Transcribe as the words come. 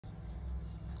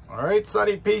All right,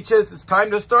 Sunny Peaches, it's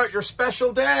time to start your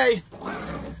special day.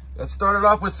 Let's start it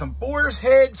off with some boar's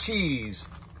head cheese.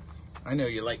 I know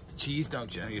you like the cheese,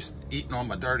 don't you? You're eating all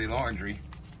my dirty laundry.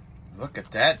 Look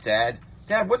at that, Dad.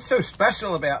 Dad, what's so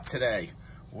special about today?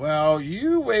 Well,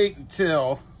 you wait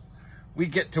until we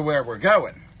get to where we're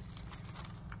going.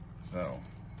 So,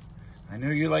 I know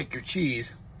you like your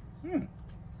cheese.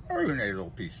 Or even a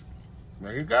little piece.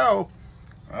 There you go.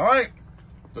 All right,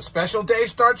 the special day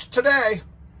starts today.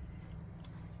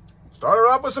 Start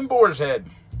it off with some boar's head.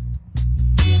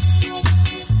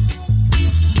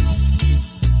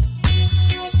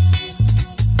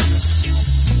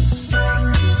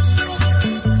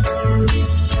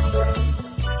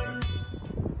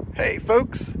 Hey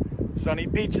folks, Sunny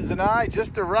Peaches and I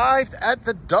just arrived at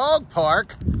the dog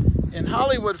park in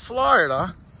Hollywood,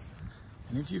 Florida.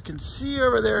 And if you can see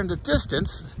over there in the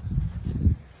distance,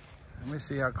 let me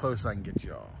see how close I can get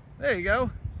y'all. There you go.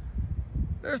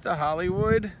 There's the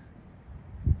Hollywood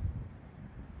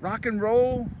Rock and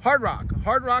Roll Hard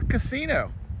Rock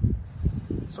Casino.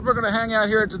 So we're gonna hang out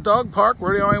here at the dog park.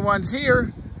 We're the only ones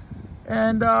here.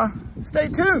 And stay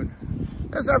tuned.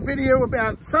 That's our video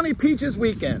about Sunny Peaches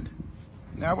weekend.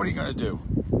 Now what are you gonna do?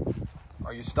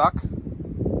 Are you stuck?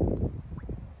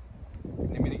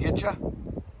 Need me to get you?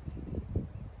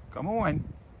 Come on.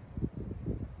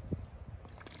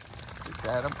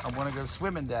 Dad, I want to go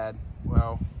swimming, Dad.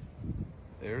 Well,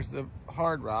 there's the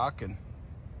Hard Rock and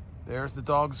there's the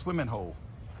dog swimming hole.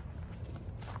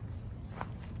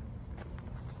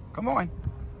 Come on.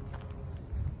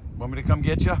 Want me to come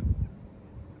get you?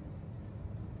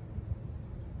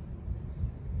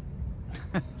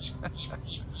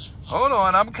 Hold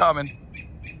on, I'm coming.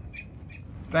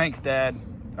 Thanks, Dad.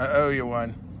 I owe you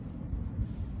one.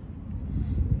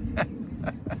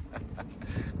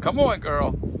 Come on,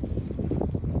 girl.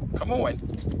 Come on.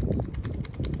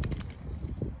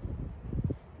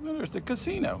 Well, there's the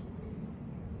casino.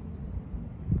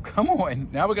 Come on.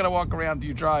 Now we got to walk around till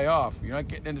you dry off. You're not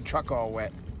getting in the truck all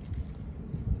wet.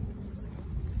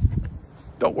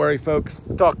 Don't worry, folks.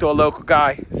 Talked to a local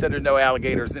guy. Said there's no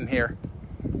alligators in here.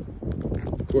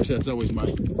 Of course, that's always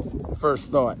my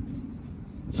first thought.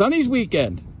 Sunny's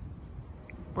weekend.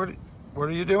 What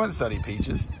are you doing, Sunny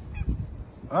Peaches?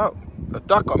 Oh, the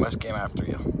duck almost came after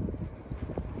you.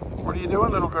 What are you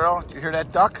doing, little girl? Did you hear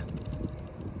that duck?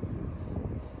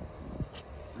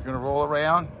 You're gonna roll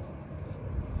around?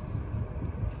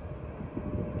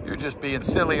 You're just being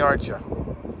silly, aren't you?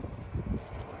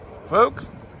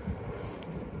 Folks,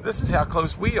 this is how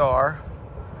close we are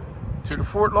to the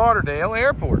Fort Lauderdale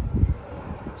airport.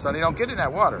 Sonny, don't get in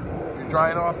that water. You're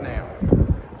drying off now.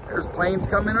 There's planes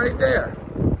coming right there.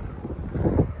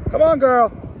 Come on,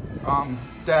 girl.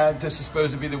 Dad, this is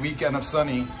supposed to be the weekend of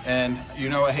Sunny, and you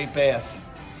know I hate baths.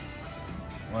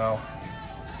 Well,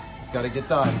 it's got to get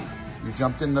done. You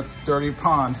jumped in the dirty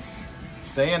pond.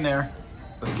 Stay in there.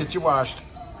 Let's get you washed.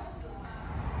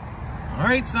 All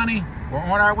right, Sunny, we're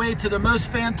on our way to the most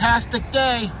fantastic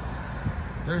day.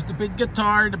 There's the big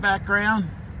guitar in the background.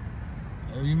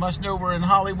 You must know we're in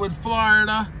Hollywood,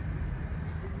 Florida.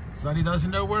 Sunny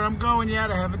doesn't know where I'm going yet.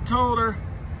 I haven't told her.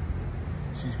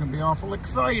 She's gonna be awful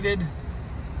excited.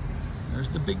 There's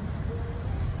the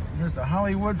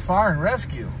Hollywood Fire and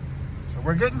Rescue. So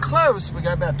we're getting close. We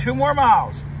got about 2 more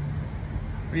miles.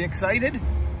 Are you excited?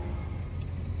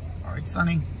 All right,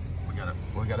 Sunny. We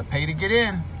gotta pay to get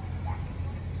in.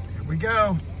 Here we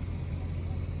go.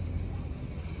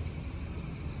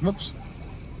 Whoops.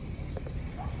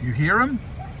 You hear him?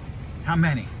 How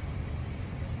many?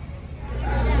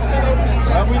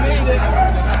 Well, we made it.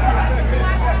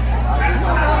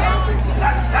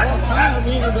 All kinds of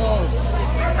wiener dogs.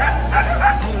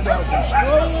 Wiener dogs and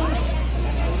strollers.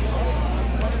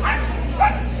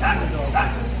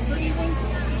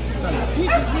 Sunny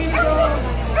Peaches wiener dogs.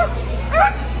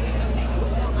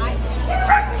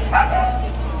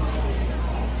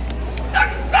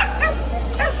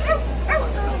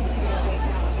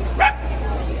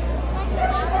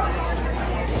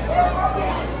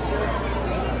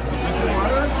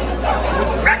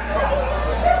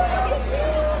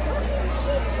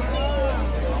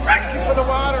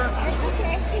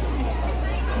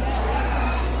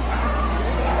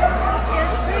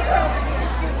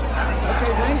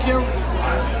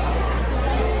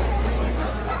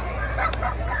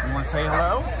 Say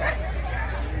hello?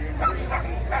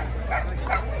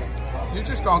 You're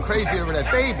just going crazy over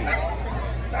that baby.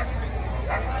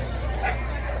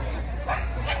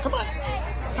 Come on.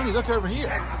 Sonny, look over here.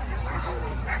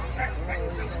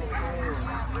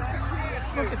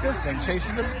 Look at this thing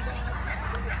chasing the...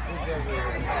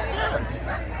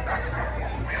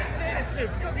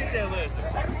 Yeah.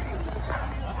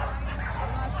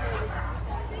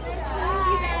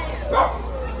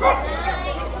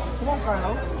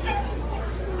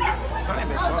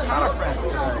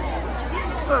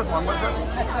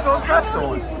 face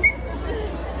on.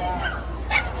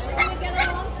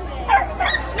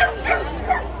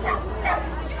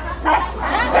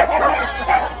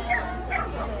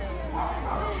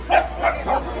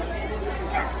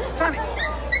 Sonny,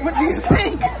 what do you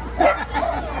think?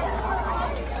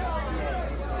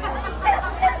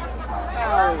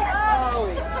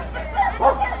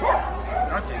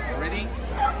 Aren't they pretty?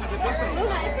 Look at this one.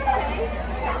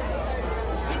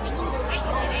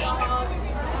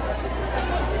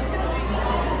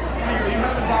 You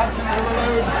have a Dachshund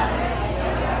overload.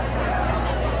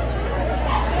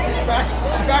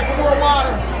 She's back for more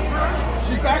water.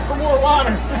 She's back for more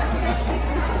water.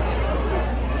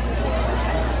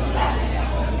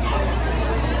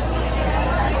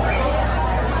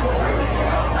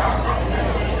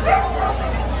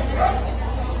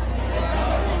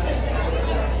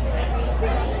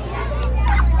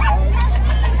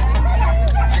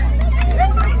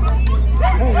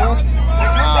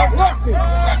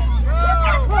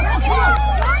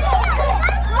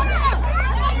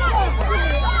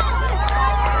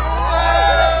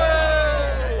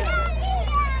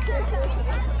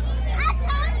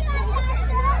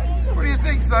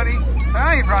 Sonny,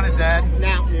 I ain't running, Dad.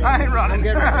 No. I ain't running.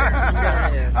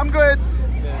 I'm good.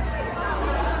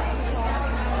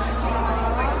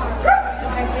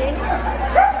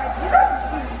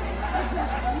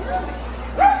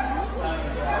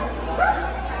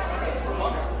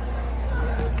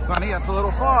 Sonny, that's a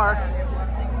little far.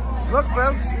 Look,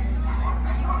 folks.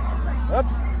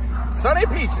 Oops. Sonny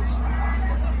Peaches.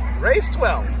 Race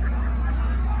 12.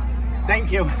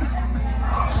 Thank you.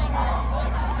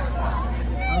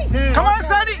 Okay, come on,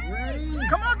 Sonny! Ready?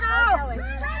 Come on, girls!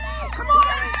 Come on!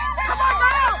 Come on,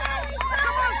 girl!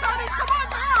 Come on, Sonny! Come on,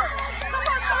 girl! Come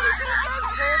on, Sonny Peaches!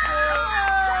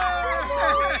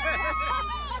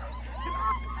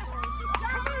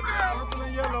 Come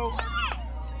on, girl!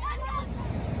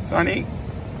 Sonny,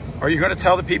 are you going to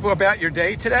tell the people about your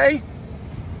day today?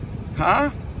 Huh?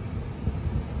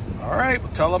 All right,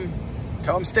 well, tell them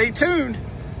stay tuned.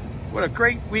 What a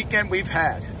great weekend we've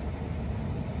had.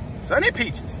 Sonny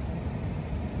Peaches.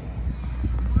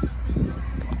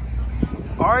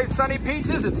 All right, Sonny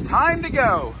Peaches, it's time to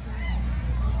go.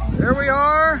 There we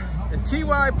are at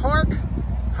TY Park,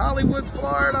 Hollywood,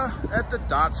 Florida, at the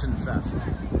Dachshund Fest.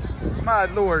 My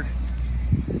Lord.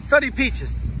 Sonny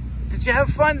Peaches, did you have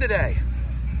fun today?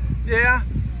 Yeah?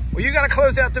 Well, you got to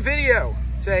close out the video.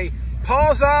 Say,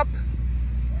 paws up,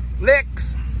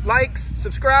 licks, likes,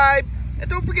 subscribe, and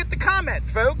don't forget to comment,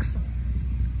 folks.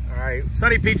 All right,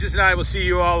 Sonny Peaches and I will see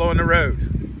you all on the road.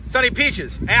 Sonny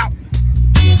Peaches, out.